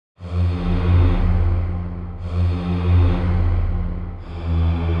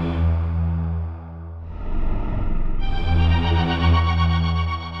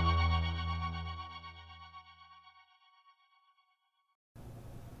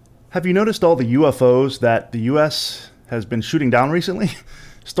Have you noticed all the UFOs that the U.S. has been shooting down recently?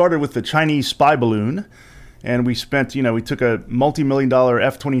 Started with the Chinese spy balloon, and we took a multi-million-dollar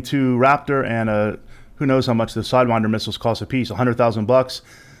F-22 Raptor and who knows how much the Sidewinder missiles cost a piece, $100,000,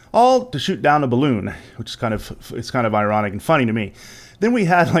 all to shoot down a balloon, which is it's kind of ironic and funny to me. Then we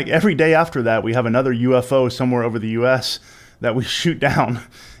had, every day after that, we have another UFO somewhere over the U.S. that we shoot down.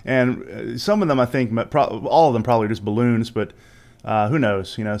 And some of them, I think, all of them probably just balloons, but who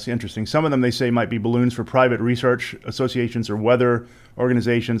knows? It's interesting. Some of them they say might be balloons for private research associations or weather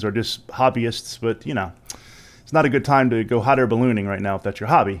organizations or just hobbyists, but it's not a good time to go hot air ballooning right now if that's your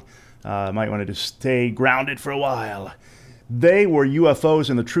hobby. Might want to just stay grounded for a while. They were UFOs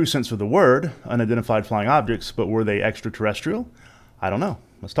in the true sense of the word, unidentified flying objects, but were they extraterrestrial? I don't know.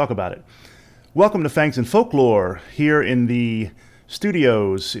 Let's talk about it. Welcome to Fangs and Folklore, here in the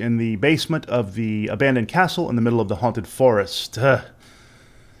studios in the basement of the abandoned castle in the middle of the haunted forest. I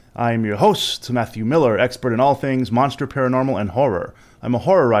am your host, Matthew Miller, expert in all things monster, paranormal, and horror. I'm a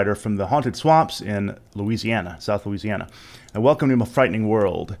horror writer from the haunted swamps in Louisiana, South Louisiana. And welcome to my frightening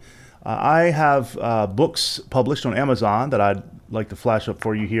world. I have books published on Amazon that I'd like to flash up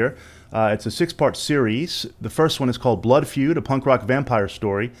for you here. It's a 6-part series. The first one is called Blood Feud, a punk rock vampire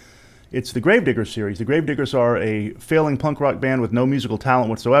story. It's the Gravediggers series. The Gravediggers are a failing punk rock band with no musical talent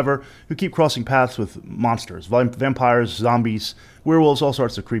whatsoever who keep crossing paths with monsters, vampires, zombies, werewolves, all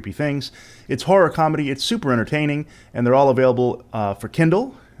sorts of creepy things. It's horror comedy. It's super entertaining, and they're all available for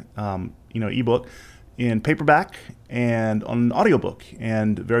Kindle, ebook, in paperback, and on audiobook.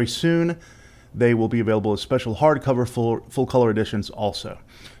 And very soon, they will be available as special hardcover full color editions also.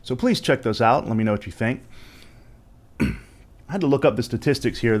 So please check those out and let me know what you think. I had to look up the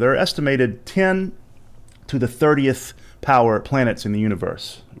statistics here. There are estimated 10 to the 30th power planets in the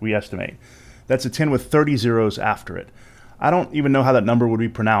universe, we estimate. That's a 10 with 30 zeros after it. I don't even know how that number would be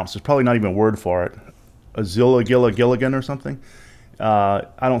pronounced. There's probably not even a word for it. Gilligan or something. I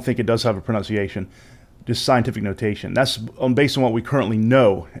don't think it does have a pronunciation. Just scientific notation. That's based on what we currently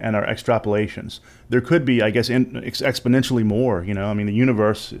know and our extrapolations. There could be, I guess, exponentially more. The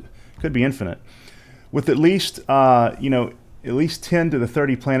universe could be infinite. With at least 10 to the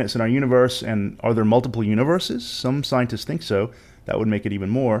 30 planets in our universe, and are there multiple universes? Some scientists think so. That would make it even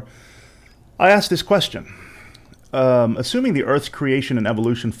more. I asked this question. Assuming the Earth's creation and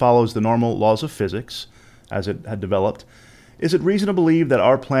evolution follows the normal laws of physics, as it had developed, is it reasonable to believe that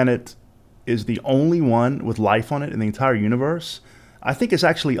our planet is the only one with life on it in the entire universe? I think it's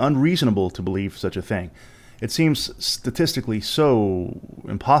actually unreasonable to believe such a thing. It seems statistically so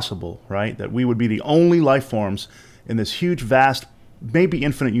impossible, right, that we would be the only life forms in this huge, vast, maybe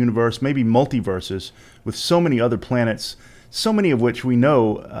infinite universe, maybe multiverses, with so many other planets, so many of which we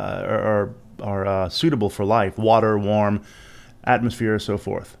know are suitable for life, water, warm, atmosphere, so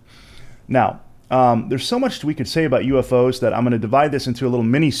forth. Now, there's so much we could say about UFOs that I'm going to divide this into a little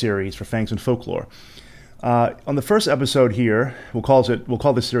mini-series for Fangs and Folklore. On the first episode here, we'll call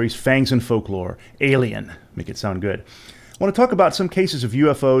this series Fangs and Folklore, Alien. Make it sound good. I want to talk about some cases of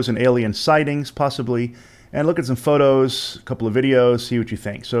UFOs and alien sightings, possibly, and look at some photos, a couple of videos, see what you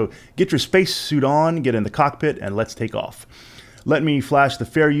think. So get your spacesuit on, get in the cockpit, and let's take off. Let me flash the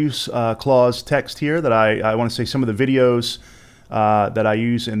fair use clause text here that I want to say some of the videos that I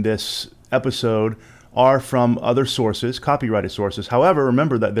use in this episode are from other sources, copyrighted sources. However,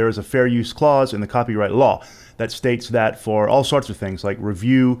 remember that there is a fair use clause in the copyright law that states that for all sorts of things like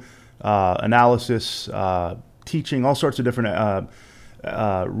review, analysis, teaching, all sorts of different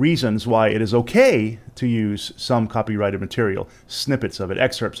reasons why it is okay to use some copyrighted material, snippets of it,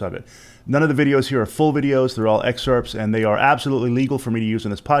 excerpts of it. None of the videos here are full videos. They're all excerpts, and they are absolutely legal for me to use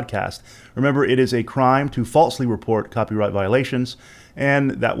in this podcast. Remember, it is a crime to falsely report copyright violations,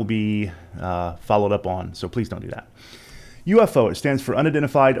 and that will be followed up on, so please don't do that. UFO, it stands for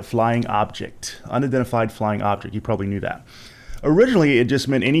Unidentified Flying Object. Unidentified Flying Object, you probably knew that. Originally, it just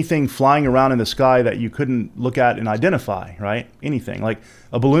meant anything flying around in the sky that you couldn't look at and identify, right? Anything, like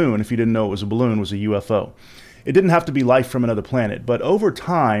a balloon, if you didn't know it was a balloon, was a UFO. It didn't have to be life from another planet, but over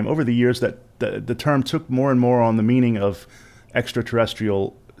time, over the years, that the term took more and more on the meaning of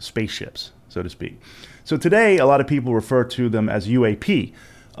extraterrestrial spaceships, so to speak. So today, a lot of people refer to them as UAP,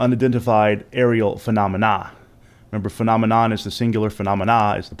 Unidentified Aerial Phenomena. Remember, phenomenon is the singular,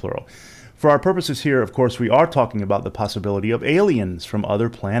 phenomena is the plural. For our purposes here, of course, we are talking about the possibility of aliens from other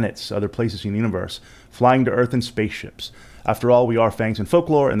planets, other places in the universe, flying to Earth in spaceships. After all, we are Fangs and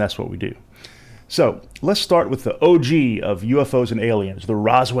Folklore, and that's what we do. So, let's start with the OG of UFOs and aliens, the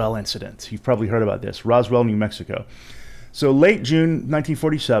Roswell incident. You've probably heard about this, Roswell, New Mexico. So, late June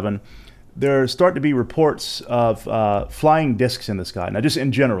 1947, there start to be reports of flying discs in the sky. Now, just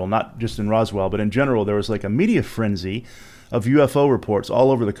in general, not just in Roswell, but in general, there was like a media frenzy of UFO reports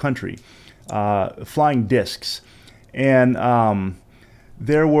all over the country, flying discs. And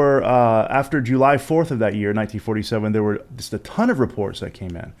there were, after July 4th of that year, 1947, there were just a ton of reports that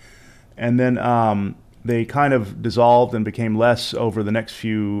came in. And then they kind of dissolved and became less over the next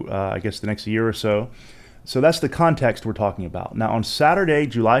few, I guess the next year or so. So that's the context we're talking about. Now, on Saturday,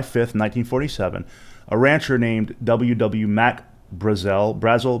 July 5th, 1947, a rancher named W.W. Mac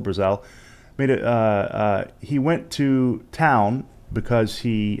Brazel, made it. He went to town because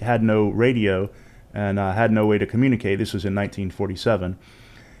he had no radio and had no way to communicate. This was in 1947.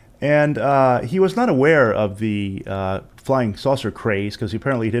 And he was not aware of the flying saucer craze because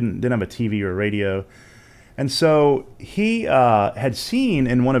apparently he didn't have a TV or a radio. And so he had seen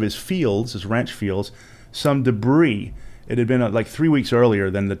in one of his fields, his ranch fields, some debris. It had been like 3 weeks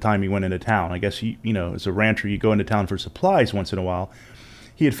earlier than the time he went into town. I guess, you know, as a rancher, you go into town for supplies once in a while.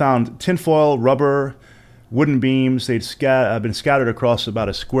 He had found tinfoil, rubber, wooden beams. They'd been scattered across about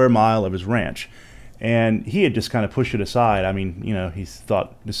a square mile of his ranch. And he had just kind of pushed it aside. I mean, you know, he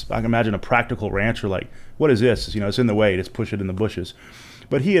thought, I can imagine a practical rancher like, what is this? You know, it's in the way, just push it in the bushes.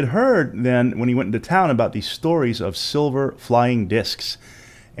 But he had heard then, when he went into town, about these stories of silver flying discs.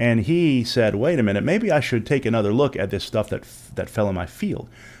 And he said, wait a minute, maybe I should take another look at this stuff that fell in my field.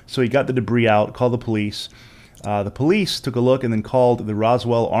 So he got the debris out, called the police. The police took a look and then called the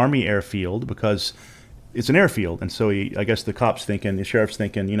Roswell Army Airfield because it's an airfield. And so I guess the sheriff's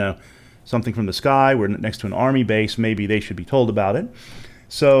thinking, you know, something from the sky, we're next to an army base, maybe they should be told about it.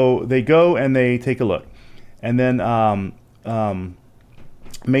 So they go and they take a look. And then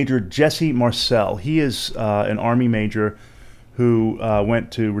Major Jesse Marcel, he is an Army major who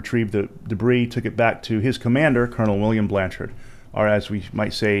went to retrieve the debris, took it back to his commander, Colonel William Blanchard, or as we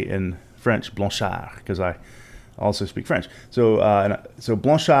might say in French, Blanchard, because I also speak French. So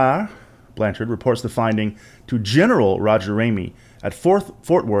Blanchard reports the finding to General Roger Ramey at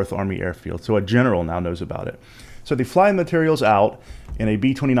Fort Worth Army Airfield. So a general now knows about it. So they fly the materials out in a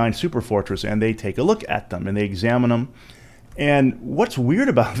B-29 Superfortress, and they take a look at them, and they examine them. And what's weird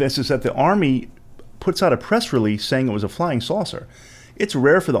about this is that the Army puts out a press release saying it was a flying saucer. It's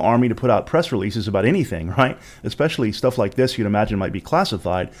rare for the Army to put out press releases about anything, right? Especially stuff like this you'd imagine might be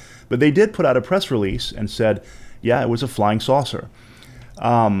classified. But they did put out a press release and said, yeah, it was a flying saucer.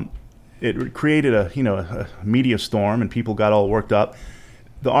 It created a media storm, and people got all worked up.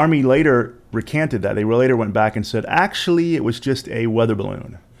 The Army later recanted that. They later went back and said, actually, it was just a weather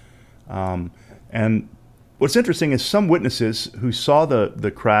balloon. And what's interesting is some witnesses who saw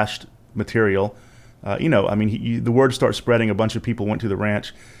the crashed material, the word starts spreading. A bunch of people went to the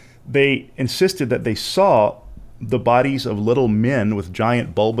ranch. They insisted that they saw the bodies of little men with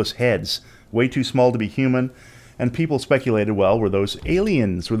giant bulbous heads, way too small to be human. And people speculated, well, were those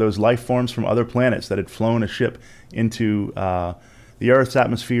aliens? Were those life forms from other planets that had flown a ship into the Earth's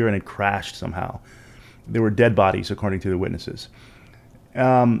atmosphere and had crashed somehow? They were dead bodies, according to the witnesses.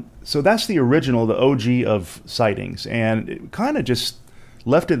 So that's the original, the OG of sightings. And it kind of just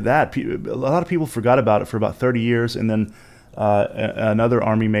left it at that. A lot of people forgot about it for about 30 years, and then another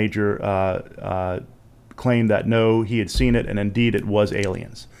Army major claimed that no, he had seen it, and indeed it was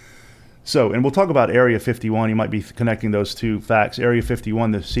aliens. So, and we'll talk about Area 51. You might be connecting those two facts. Area 51,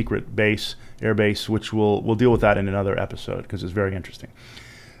 the secret base, air base, which we'll deal with that in another episode because it's very interesting.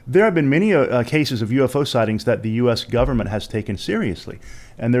 There have been many cases of UFO sightings that the U.S. government has taken seriously.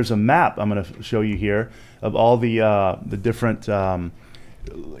 And there's a map I'm going to show you here of all the different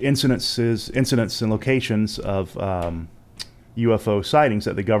incidents and locations of UFO sightings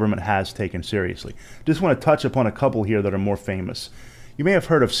that the government has taken seriously. Just want to touch upon a couple here that are more famous. You may have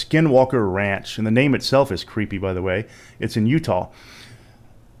heard of Skinwalker Ranch, and the name itself is creepy, by the way. It's in Utah.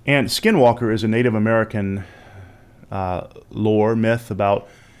 And Skinwalker is a Native American lore, myth about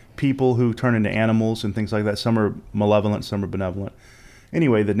people who turn into animals and things like that. Some are malevolent, some are benevolent.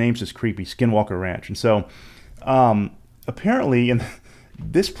 Anyway, the name's just creepy, Skinwalker Ranch. And so apparently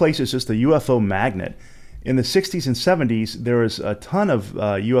this place is just a UFO magnet. In the 60s and 70s, there was a ton of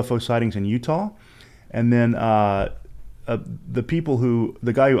UFO sightings in Utah. And then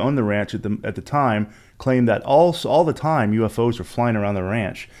the guy who owned the ranch at the time claimed that all the time UFOs were flying around the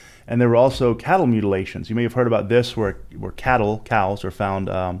ranch. And there were also cattle mutilations. You may have heard about this, where cows are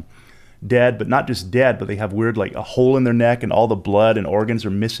found dead, but not just dead, but they have weird, like a hole in their neck, and all the blood and organs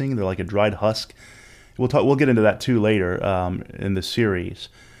are missing. They're like a dried husk. We'll get into that too later in the series.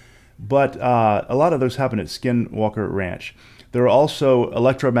 But a lot of those happen at Skinwalker Ranch. There are also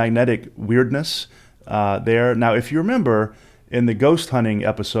electromagnetic weirdness there. Now, if you remember, in the ghost hunting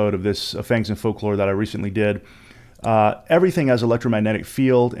episode of this Fangs and Folklore that I recently did, everything has electromagnetic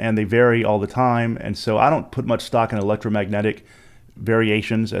field, and they vary all the time. And so I don't put much stock in electromagnetic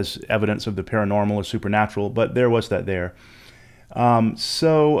variations as evidence of the paranormal or supernatural, but there was that there. A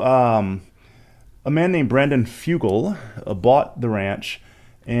man named Brandon Fugel bought the ranch,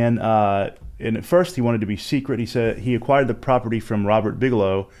 and at first he wanted to be secret. He said he acquired the property from Robert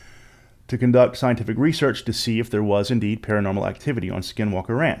Bigelow to conduct scientific research to see if there was indeed paranormal activity on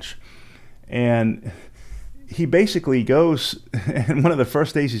Skinwalker Ranch. And he basically goes, and one of the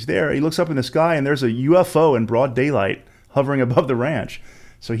first days he's there, he looks up in the sky and there's a UFO in broad daylight hovering above the ranch.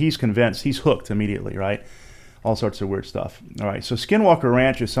 So he's convinced, he's hooked immediately, right? All sorts of weird stuff. All right, so Skinwalker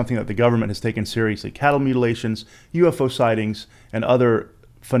Ranch is something that the government has taken seriously. Cattle mutilations, UFO sightings, and other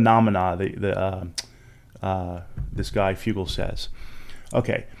phenomena, this guy Fugel says.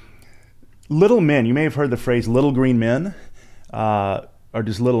 Okay, little men, you may have heard the phrase little green men, or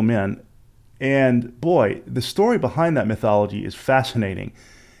just little men. And boy, the story behind that mythology is fascinating.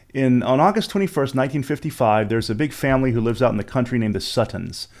 On August 21st, 1955, there's a big family who lives out in the country named the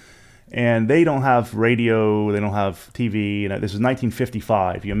Suttons. And they don't have radio, they don't have TV. This is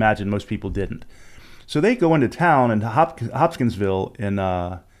 1955. You imagine most people didn't. So they go into town in Hopkinsville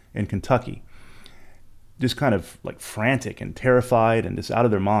in Kentucky, just kind of like frantic and terrified and just out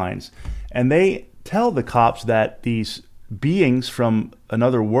of their minds. And they tell the cops that these beings from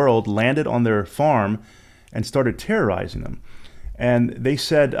another world landed on their farm and started terrorizing them. And they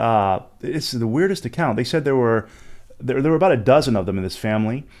said, this is the weirdest account. They said there were about a dozen of them in this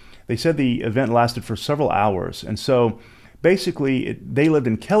family. They said the event lasted for several hours. And so basically they lived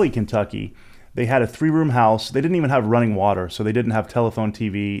in Kelly, Kentucky. They had a 3-room house. They didn't even have running water, so they didn't have telephone,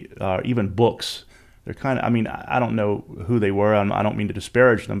 TV, even books. They're kind of, I don't know who they were. I don't mean to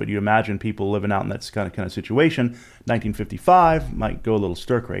disparage them, but you imagine people living out in that kind of situation. 1955 might go a little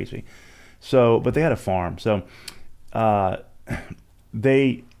stir crazy. So, but they had a farm. So,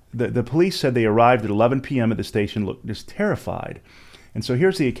 the police said they arrived at 11 p.m. at the station, looked just terrified. And so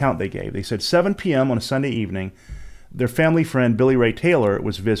here's the account they gave. They said 7 p.m. on a Sunday evening, their family friend Billy Ray Taylor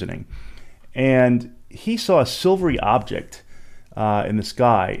was visiting, and he saw a silvery object in the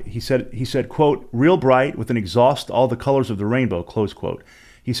sky. He said, quote, real bright with an exhaust all the colors of the rainbow, close quote.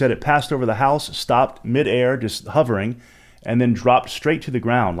 He said it passed over the house, stopped midair, just hovering, and then dropped straight to the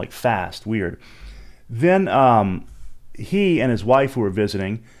ground, like fast, weird. Then he and his wife who were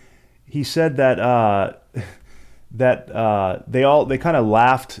visiting, he said that they kind of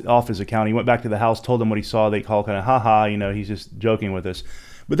laughed off his account. He went back to the house, told them what he saw. They called kind of, ha, he's just joking with us.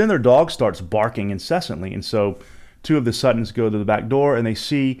 But then their dog starts barking incessantly. And so 2 of the Suttons go to the back door and they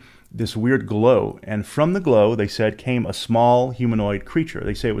see this weird glow. And from the glow, they said, came a small humanoid creature.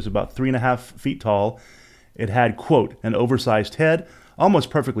 They say it was about 3.5 feet tall. It had, quote, an oversized head, almost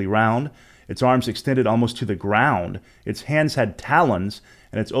perfectly round. Its arms extended almost to the ground. Its hands had talons,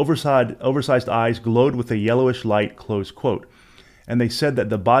 and its oversized eyes glowed with a yellowish light, close quote. And they said that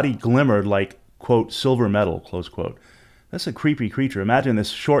the body glimmered like, quote, silver metal, close quote. That's a creepy creature. Imagine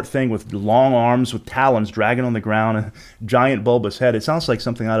this short thing with long arms with talons dragging on the ground, a giant bulbous head. It sounds like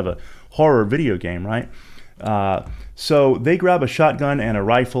something out of a horror video game, right? So they grab a shotgun and a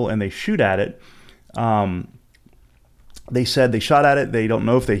rifle and they shoot at it. They said they shot at it. They don't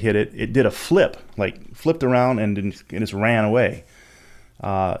know if they hit it. It did a flip, like flipped around and just ran away.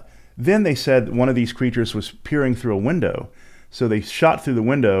 Then they said one of these creatures was peering through a window. So they shot through the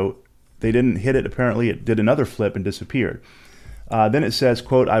window. They didn't hit it. Apparently, it did another flip and disappeared. Then it says,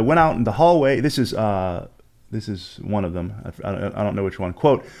 quote, I went out in the hallway. This is one of them. I don't know which one.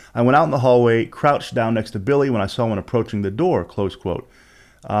 Quote, I went out in the hallway, crouched down next to Billy when I saw one approaching the door, close quote.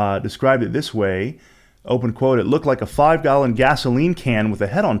 Described it this way, open quote, it looked like a 5-gallon gasoline can with a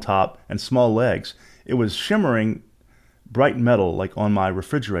head on top and small legs. It was shimmering bright metal like on my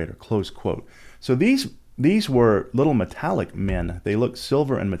refrigerator, close quote. So these were little metallic men. They looked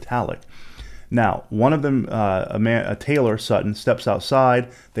silver and metallic. Now, one of them, a Taylor Sutton, steps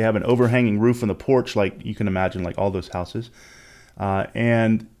outside. They have an overhanging roof on the porch, like you can imagine, like all those houses.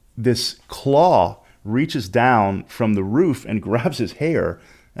 And this claw reaches down from the roof and grabs his hair.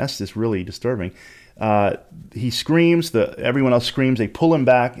 That's just really disturbing. He screams. Everyone else screams. They pull him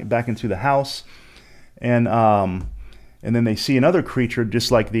back into the house. And then they see another creature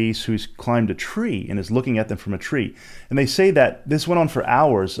just like these who's climbed a tree and is looking at them from a tree. And they say that this went on for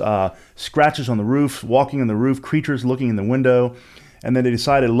hours, scratches on the roof, walking on the roof, creatures looking in the window. And then they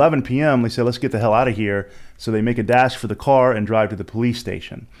decide at 11 p.m., they say, let's get the hell out of here. So they make a dash for the car and drive to the police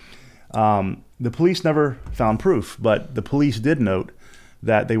station. The police never found proof, but the police did note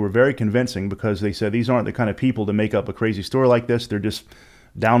that they were very convincing, because they said these aren't the kind of people to make up a crazy story like this. They're just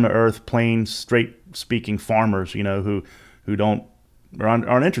down to earth, plain, straight speaking farmers, who aren't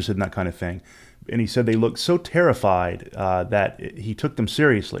interested in that kind of thing. And he said they looked so terrified that he took them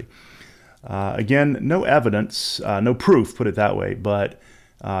seriously. Again, no evidence, no proof, put it that way, but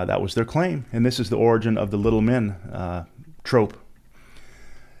that was their claim. And this is the origin of the little men trope.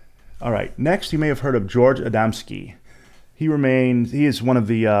 All right, next you may have heard of George Adamski. He is one of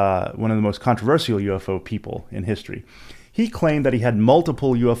the most controversial UFO people in history. He claimed that he had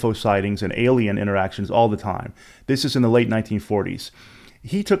multiple UFO sightings and alien interactions all the time. This is in the late 1940s.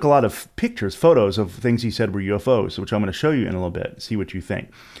 He took a lot of pictures, photos of things he said were UFOs, which I'm going to show you in a little bit, see what you think.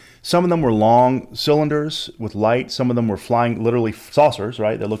 Some of them were long cylinders with light. Some of them were flying, literally saucers,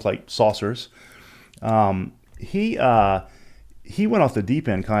 right? They looked like saucers. He went off the deep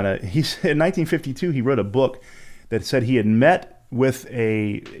end, kind of. In 1952, he wrote a book that said he had met with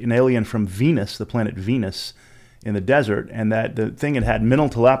an alien from Venus, the planet Venus, in the desert, and that the thing had mental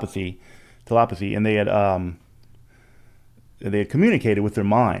telepathy, and they had communicated with their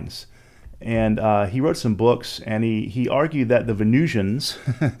minds. And he wrote some books, and he argued that the Venusians,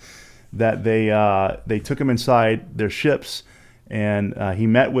 that they took him inside their ships, and he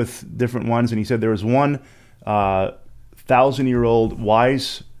met with different ones, and he said there was one 1,000-year-old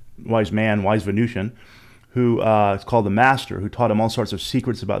wise Venusian, who is called the Master, who taught him all sorts of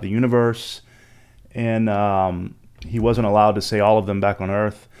secrets about the universe, and he wasn't allowed to say all of them back on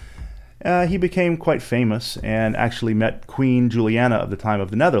Earth. He became quite famous and actually met Queen Juliana of the time of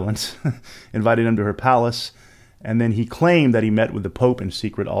the Netherlands, invited him to her palace, and then he claimed that he met with the Pope in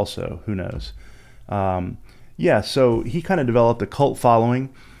secret also. Who knows? So he kind of developed a cult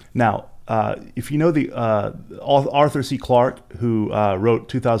following. Now, if you know the Arthur C. Clarke, who wrote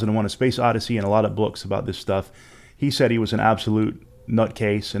 2001: A Space Odyssey and a lot of books about this stuff, he said he was an absolute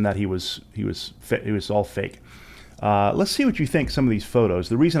nutcase and that he was all fake. Let's see what you think of some of these photos.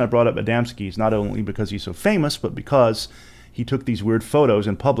 The reason I brought up Adamski is not only because he's so famous, but because he took these weird photos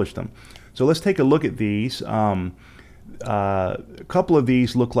and published them. So let's take a look at these. A couple of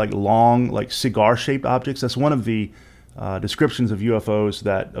these look like long, like cigar-shaped objects. That's one of the descriptions of UFOs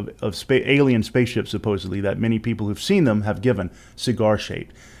alien spaceships, supposedly, that many people who've seen them have given,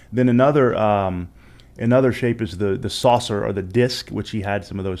 cigar-shaped. Then another shape is the saucer or the disc, which he had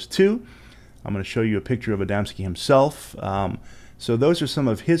some of those too. I'm going to show you a picture of Adamski himself. So those are some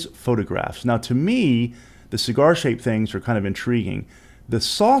of his photographs. Now, to me, the cigar-shaped things are kind of intriguing. The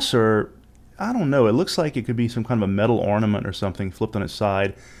saucer, I don't know. It looks like it could be some kind of a metal ornament or something flipped on its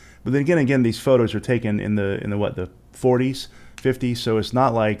side. But then again, these photos are taken in the 40s, 50s. So it's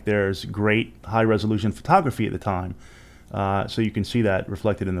not like there's great high-resolution photography at the time. So you can see that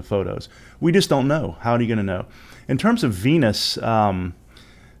reflected in the photos. We just don't know. How are you going to know? In terms of Venus,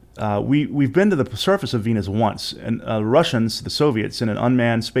 we've been to the surface of Venus once, and Russians, the Soviets, sent an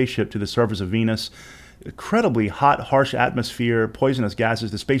unmanned spaceship to the surface of Venus. Incredibly hot, harsh atmosphere, poisonous gases.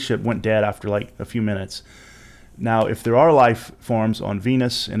 The spaceship went dead after like a few minutes. Now, if there are life forms on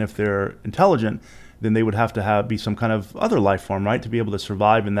Venus, and if they're intelligent, then they would have to be some kind of other life form, right, to be able to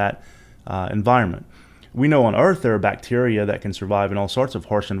survive in that environment. We know on Earth there are bacteria that can survive in all sorts of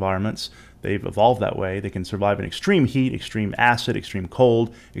harsh environments. They've evolved that way. They can survive in extreme heat, extreme acid, extreme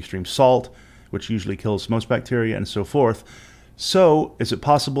cold, extreme salt, which usually kills most bacteria, and so forth. So, is it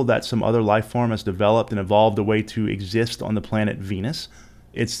possible that some other life form has developed and evolved a way to exist on the planet Venus?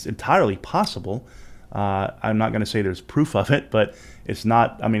 It's entirely possible. I'm not going to say there's proof of it, but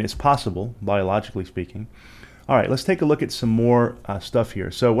it's possible, biologically speaking. All right, let's take a look at some more stuff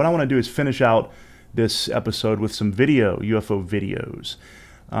here. So what I want to do is finish out this episode with some UFO videos.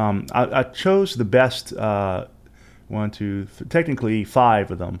 I chose the best, technically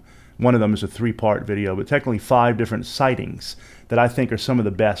 5 of them. One of them is a 3-part video, but technically 5 different sightings that I think are some of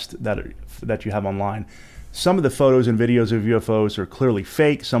the best that you have online. Some of the photos and videos of UFOs are clearly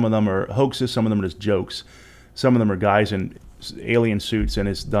fake. Some of them are hoaxes. Some of them are just jokes. Some of them are guys in alien suits, and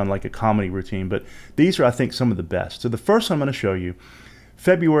it's done like a comedy routine. But these are, I think, some of the best. So the first one I'm going to show you,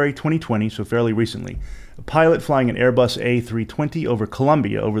 February 2020, so fairly recently. A pilot flying an Airbus A320 over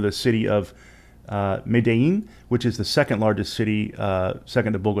Colombia, over the city of Medellin, which is the second largest city,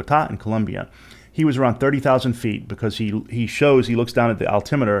 second to Bogota in Colombia. He was around 30,000 feet because he looks down at the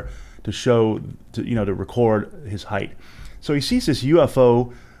altimeter to record his height. So he sees this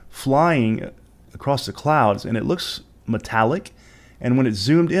UFO flying across the clouds, and it looks metallic. And when it's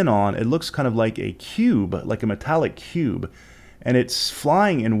zoomed in on, it looks kind of like a cube, like a metallic cube. And it's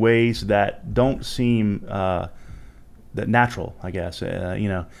flying in ways that don't seem that natural, I guess.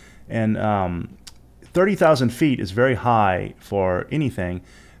 And 30,000 feet is very high for anything.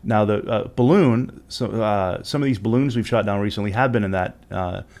 Now the balloon, some of these balloons we've shot down recently have been in that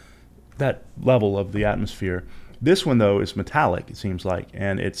level of the atmosphere. This one though is metallic, it seems like,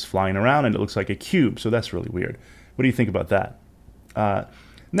 and it's flying around and it looks like a cube, so that's really weird. What do you think about that?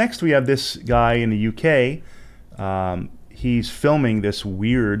 Next we have this guy in the UK. He's filming this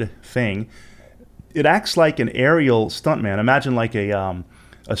weird thing. It acts like an aerial stuntman. Imagine like a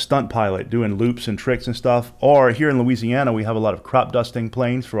stunt pilot doing loops and tricks and stuff. Or here in Louisiana, we have a lot of crop dusting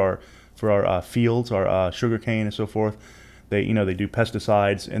planes for our fields, our sugarcane and so forth. They do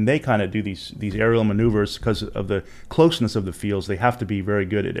pesticides, and they kind of do these aerial maneuvers because of the closeness of the fields. They have to be very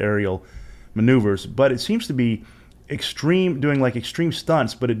good at aerial maneuvers. But it seems to be doing like extreme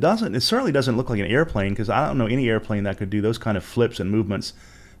stunts, but it certainly doesn't look like an airplane, because I don't know any airplane that could do those kind of flips and movements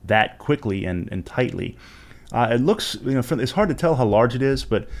that quickly and tightly. It looks, it's hard to tell how large it is,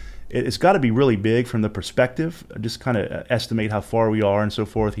 but it's got to be really big from the perspective. Just kind of estimate how far we are and so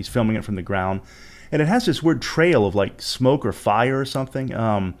forth. He's filming it from the ground, and it has this weird trail of like smoke or fire or something.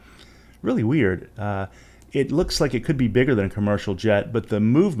 Really weird. It looks like it could be bigger than a commercial jet, but the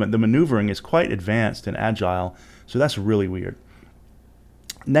maneuvering is quite advanced and agile. So that's really weird.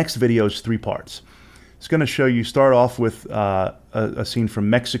 Next video is 3 parts. It's going to show you, start off with a scene from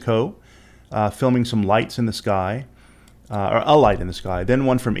Mexico, filming some lights in the sky, or a light in the sky. Then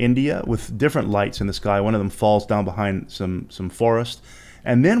one from India with different lights in the sky. One of them falls down behind some forest.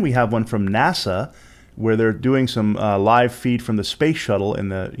 And then we have one from NASA, where they're doing some live feed from the space shuttle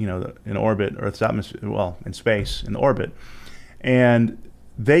in in orbit, Earth's atmosphere, well, in space, in orbit. And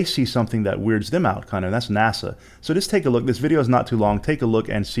they see something that weirds them out, kind of. That's NASA. So just take a look. This video is not too long. Take a look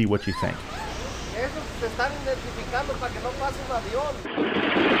and see what you think.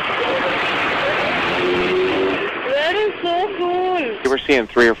 That is so cool. We're seeing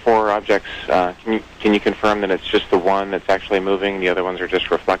 3 or 4 objects. Can you confirm that it's just the one that's actually moving? The other ones are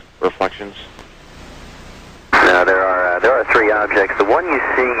just reflections? No, there are 3 objects. The one you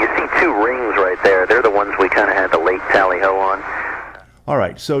see 2 rings right there. They're the ones we kind of had the late tally-ho on. All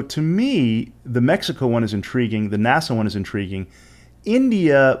right, so to me, the Mexico one is intriguing. The NASA one is intriguing.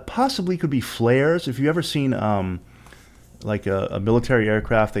 India possibly could be flares. If you've ever seen like a military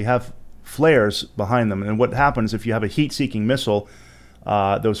aircraft, they have flares behind them. And what happens if you have a heat-seeking missile,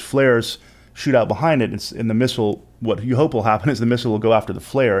 those flares shoot out behind it, and the missile, what you hope will happen is the missile will go after the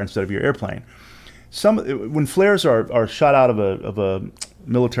flare instead of your airplane. When flares are shot out of a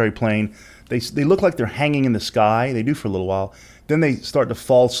military plane, they look like they're hanging in the sky. They do for a little while. Then they start to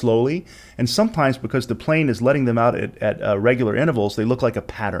fall slowly, and sometimes because the plane is letting them out at regular intervals, they look like a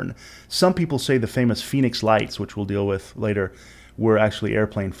pattern. Some people say the famous Phoenix lights, which we'll deal with later, were actually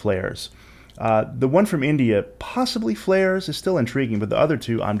airplane flares. The one from India, possibly flares, is still intriguing, but the other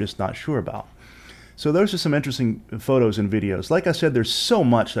 2 I'm just not sure about. So those are some interesting photos and videos. Like I said, there's so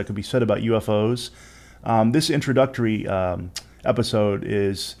much that could be said about UFOs. This introductory episode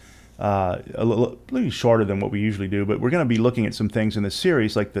is a little shorter than what we usually do, but we're going to be looking at some things in this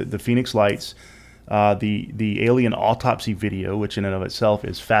series, like the Phoenix lights, the alien autopsy video, which in and of itself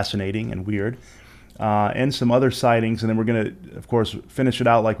is fascinating and weird, and some other sightings. And then we're going to, of course, finish it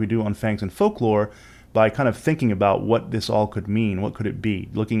out like we do on Fangs and Folklore by kind of thinking about what this all could mean. What could it be?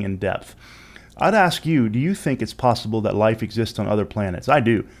 Looking in depth. I'd ask you, do you think it's possible that life exists on other planets? I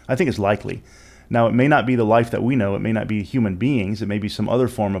do. I think it's likely. Now, it may not be the life that we know. It may not be human beings. It may be some other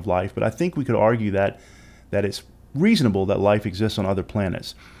form of life. But I think we could argue that it's reasonable that life exists on other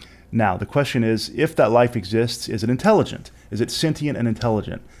planets. Now, the question is, if that life exists, is it intelligent? Is it sentient and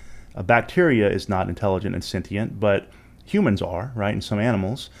intelligent? Bacteria is not intelligent and sentient, but humans are, right, and some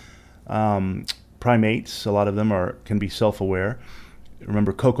animals. Primates, a lot of them can be self-aware.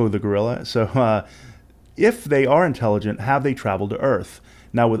 Remember Coco the gorilla? So if they are intelligent, have they traveled to Earth?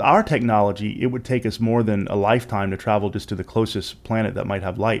 Now, with our technology, it would take us more than a lifetime to travel just to the closest planet that might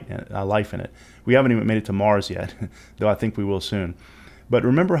have life in it. We haven't even made it to Mars yet, though I think we will soon. But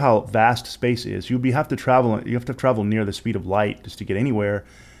remember how vast space is. You have to travel near the speed of light just to get anywhere,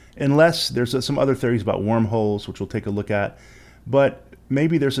 unless there's some other theories about wormholes, which we'll take a look at. But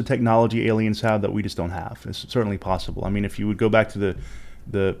maybe there's a technology aliens have that we just don't have. It's certainly possible. I mean, if you would go back to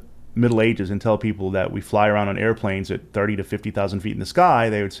the Middle Ages and tell people that we fly around on airplanes at 30 to 50,000 feet in the sky,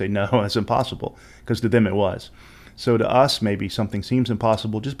 they would say, no, that's impossible, because to them it was. So to us, maybe something seems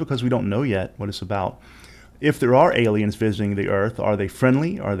impossible just because we don't know yet what it's about. If there are aliens visiting the Earth, are they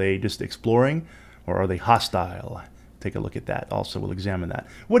friendly? Are they just exploring? Or are they hostile? Take a look at that. Also, we'll examine that.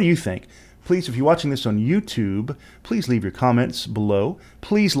 What do you think? Please, if you're watching this on YouTube, please leave your comments below.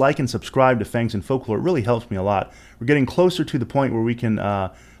 Please like and subscribe to Fangs and Folklore. It really helps me a lot. We're getting closer to the point where we can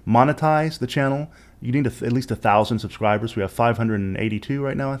monetize the channel, you need at least 1,000 subscribers. We have 582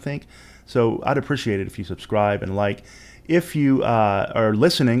 right now, I think. So I'd appreciate it if you subscribe and like. If you are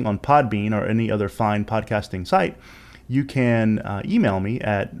listening on Podbean or any other fine podcasting site, you can email me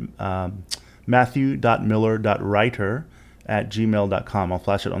at matthew.miller.writer@gmail.com. I'll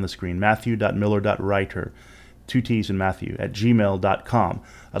flash it on the screen. matthew.miller.writer, 2 T's in Matthew, @gmail.com.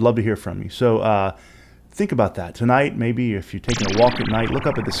 I'd love to hear from you. So think about that. Tonight, maybe if you're taking a walk at night, look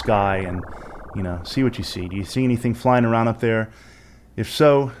up at the sky and, see what you see. Do you see anything flying around up there? If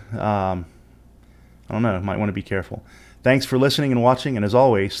so, I don't know, might want to be careful. Thanks for listening and watching, and as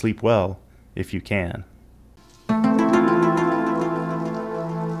always, sleep well if you can.